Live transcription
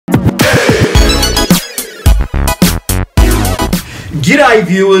G'day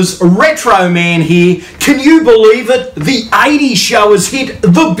viewers, Retro Man here. Can you believe it? The 80s show has hit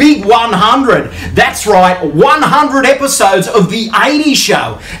the big 100. That's right, 100 episodes of the 80s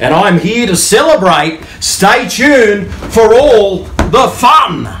show. And I'm here to celebrate. Stay tuned for all the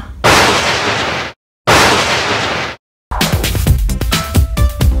fun.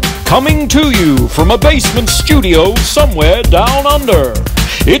 Coming to you from a basement studio somewhere down under.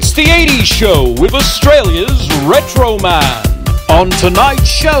 It's the 80s show with Australia's Retro Man. On tonight's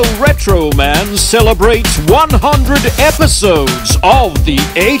show, Retro Man celebrates 100 episodes of the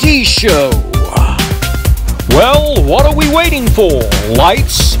 80s show. Well, what are we waiting for?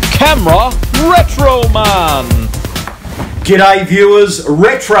 Lights, camera, Retro Man. G'day viewers,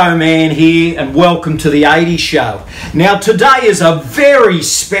 Retro Man here and welcome to the 80s show. Now today is a very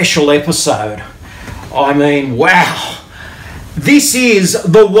special episode. I mean, wow. This is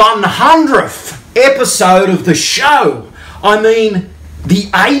the 100th episode of the show. I mean, the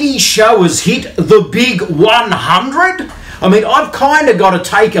 80s show has hit the big 100. I mean, I've kind of got to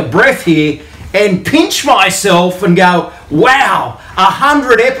take a breath here and pinch myself and go, wow,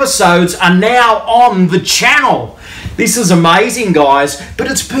 100 episodes are now on the channel. This is amazing, guys, but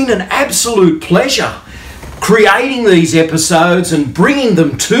it's been an absolute pleasure creating these episodes and bringing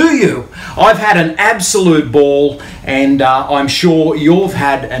them to you. I've had an absolute ball, and I'm sure you've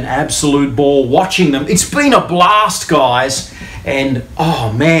had an absolute ball watching them. It's been a blast, guys, and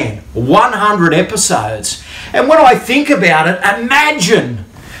oh man, 100 episodes. And when I think about it, imagine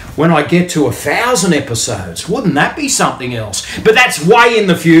when I get to 1,000 episodes. Wouldn't that be something else? But that's way in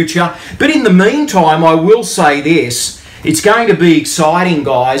the future. But in the meantime, I will say this. It's going to be exciting,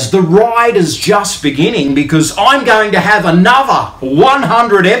 guys. The ride is just beginning because I'm going to have another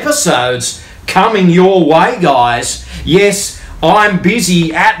 100 episodes coming your way, guys. Yes, I'm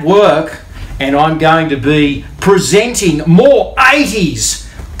busy at work and I'm going to be presenting more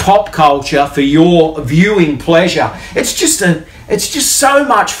 80s pop culture for your viewing pleasure. It's just so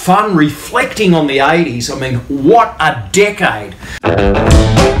much fun reflecting on the 80s. I mean, what a decade.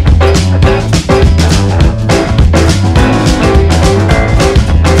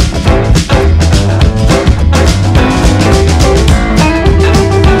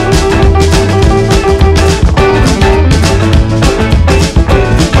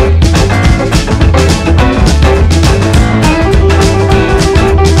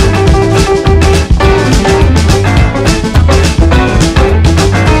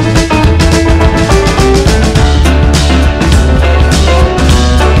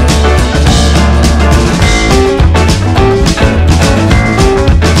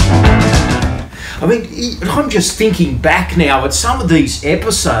 I'm just thinking back now at some of these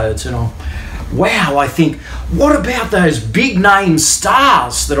episodes and wow, I think, what about those big name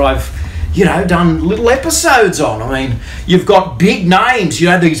stars that I've, done little episodes on? I mean, you've got big names,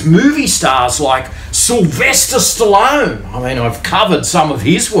 these movie stars like Sylvester Stallone. I mean, I've covered some of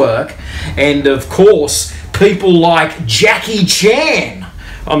his work. And of course, people like Jackie Chan.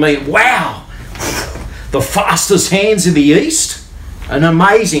 I mean, wow, the fastest hands in the East. An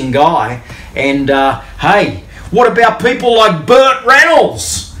amazing guy. And hey, what about people like Burt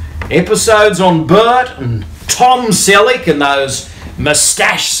Reynolds? Episodes on Burt and Tom Selleck and those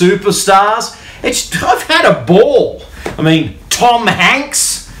moustache superstars. I've had a ball. I mean, Tom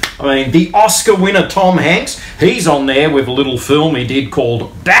Hanks. I mean, the Oscar winner Tom Hanks. He's on there with a little film he did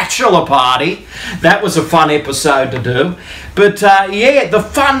called Bachelor Party. That was a fun episode to do. But yeah, the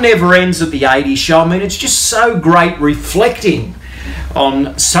fun never ends at the 80s show. I mean, it's just so great reflecting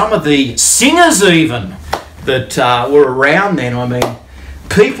on some of the singers even that were around then. I mean,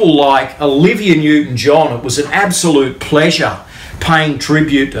 people like Olivia Newton-John. It was an absolute pleasure paying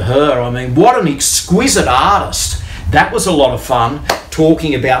tribute to her. I mean, what an exquisite artist. That was a lot of fun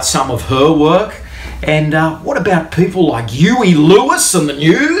talking about some of her work. And what about people like Huey Lewis and the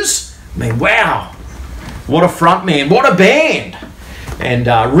News? I mean, wow, what a front man, what a band. And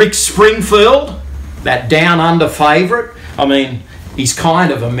Rick Springfield, that Down Under favourite. I mean, he's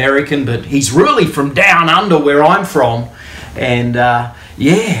kind of American, but he's really from down under where I'm from. And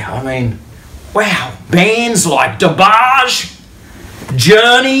yeah, I mean, wow, bands like DeBarge,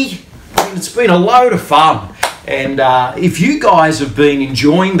 Journey. I mean, it's been a load of fun. And if you guys have been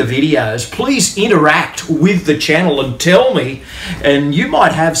enjoying the videos, please interact with the channel and tell me. And you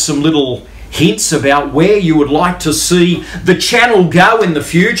might have some little hints about where you would like to see the channel go in the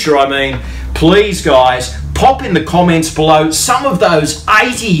future. I mean, please, guys, pop in the comments below some of those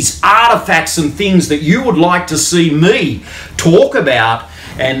 80s artifacts and things that you would like to see me talk about.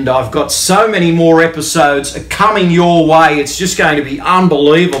 and I've got so many more episodes coming your way. It's just going to be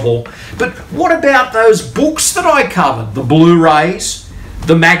unbelievable. But what about those books that I covered? The Blu-rays,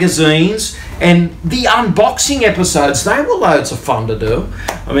 the magazines, and the unboxing episodes. They were loads of fun to do.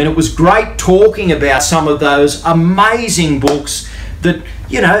 I mean, it was great talking about some of those amazing books that,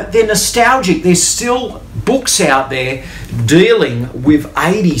 you know, they're nostalgic. There's still books out there dealing with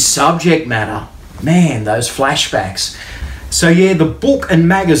 80s subject matter. Man, those flashbacks. So yeah, the book and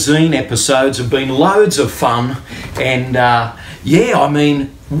magazine episodes have been loads of fun. And yeah, I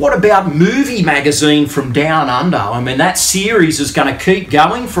mean, what about Movie Magazine from Down Under? I mean, that series is going to keep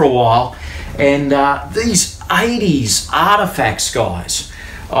going for a while. And these 80s artifacts, guys,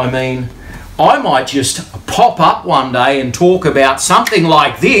 I mean, I might just pop up one day and talk about something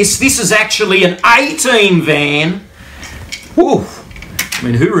like this. This is actually an A-Team van. Whew. I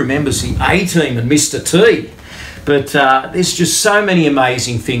mean, who remembers the A-Team and Mr. T? But there's just so many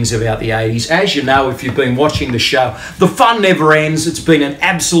amazing things about the 80s. As you know, if you've been watching the show, the fun never ends. It's been an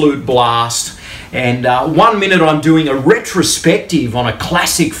absolute blast. And 1 minute I'm doing a retrospective on a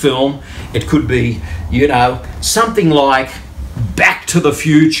classic film. It could be, you know, something like Back to the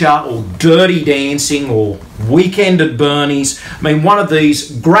Future or Dirty Dancing or Weekend at Bernie's. I mean, one of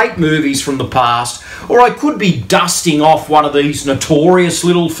these great movies from the past. Or I could be dusting off one of these notorious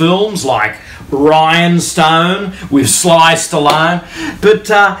little films like Rhinestone with Sly Stallone. But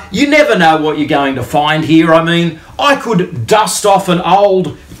you never know what you're going to find here. I mean, I could dust off an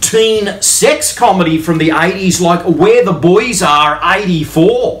old teen sex comedy from the 80s like Where the Boys Are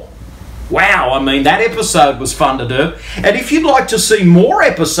 84. Wow, I mean, that episode was fun to do. And if you'd like to see more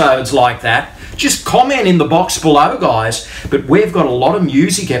episodes like that, just comment in the box below, guys. But we've got a lot of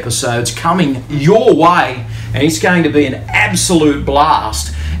music episodes coming your way, and it's going to be an absolute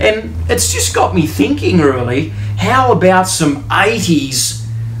blast. And it's just got me thinking, really, how about some 80s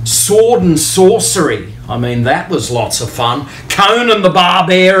sword and sorcery? I mean, that was lots of fun. Conan the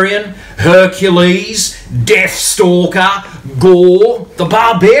Barbarian, Hercules, Deathstalker, Gore, the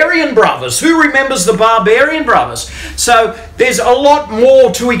Barbarian Brothers. Who remembers the Barbarian Brothers? So there's a lot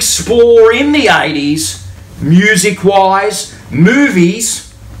more to explore in the 80s, music-wise,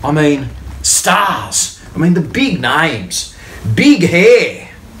 movies, I mean, stars. I mean, the big names, big hair,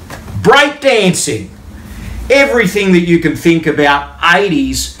 breakdancing. Everything that you can think about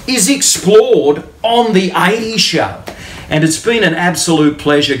 80s is explored on the 80s show. And it's been an absolute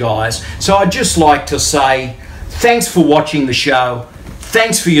pleasure, guys. So I'd just like to say thanks for watching the show.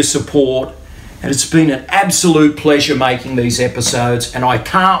 Thanks for your support. And it's been an absolute pleasure making these episodes. And I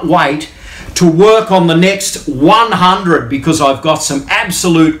can't wait to work on the next 100 because I've got some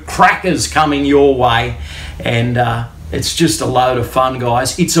absolute crackers coming your way. And it's just a load of fun,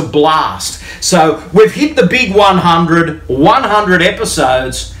 guys. It's a blast. So we've hit the big 100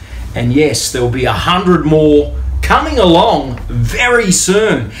 episodes. And yes, there'll be 100 more coming along very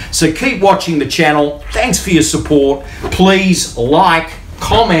soon. So keep watching the channel. Thanks for your support. Please like,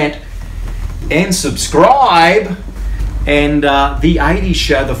 comment, and subscribe. And the 80s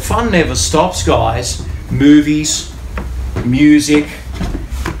show, the fun never stops, guys. Movies, music,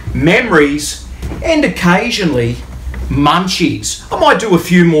 memories, and occasionally munchies. I might do a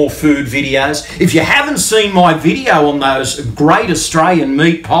few more food videos. If you haven't seen my video on those great Australian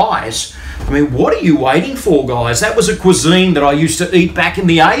meat pies, I mean, what are you waiting for, guys? That was a cuisine that I used to eat back in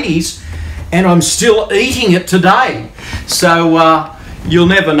the 80s, and I'm still eating it today. So you'll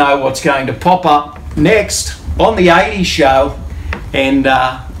never know what's going to pop up next on the 80s show. And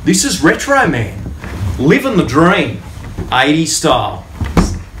this is Retro Man, living the dream, 80s style.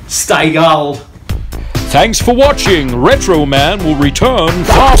 Stay gold. Thanks for watching. Retro Man will return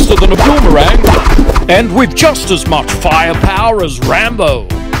faster than a boomerang and with just as much firepower as Rambo.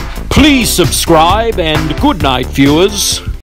 Please subscribe and good night, viewers.